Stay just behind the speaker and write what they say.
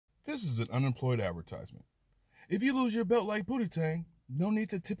This is an unemployed advertisement. If you lose your belt like Booty Tang, no need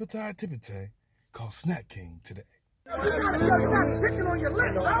to tip-a-tie, tip-a-tay. Call Smok3 Kingz today. You're not chicken on your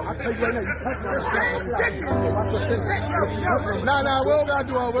lip, bro. I tell you right now, you touch my chicken. Nah, we don't gotta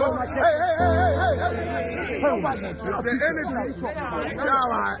do all Will. Hey. The energy.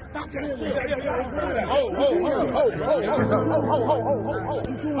 Y'all all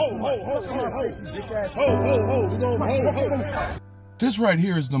right. This right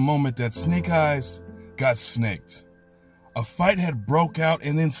here is the moment that Snake Eyes got snaked. A fight had broke out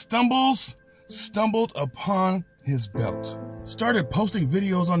and then stumbled upon his belt. Started posting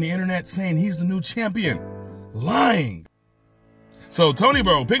videos on the internet saying he's the new champion. Lying. So Tony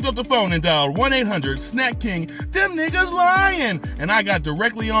Bro picked up the phone and dialed 1-800-SNAK-KING. Them niggas lying. And I got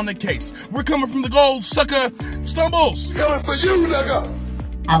directly on the case. We're coming from the gold, sucker. Stumbles. Coming for you, nigga.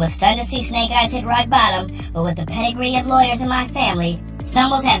 I was starting to see Snake Eyes hit rock bottom, but with the pedigree of lawyers in my family,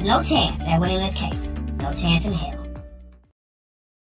 Stumbles has no chance at winning this case. No chance in hell.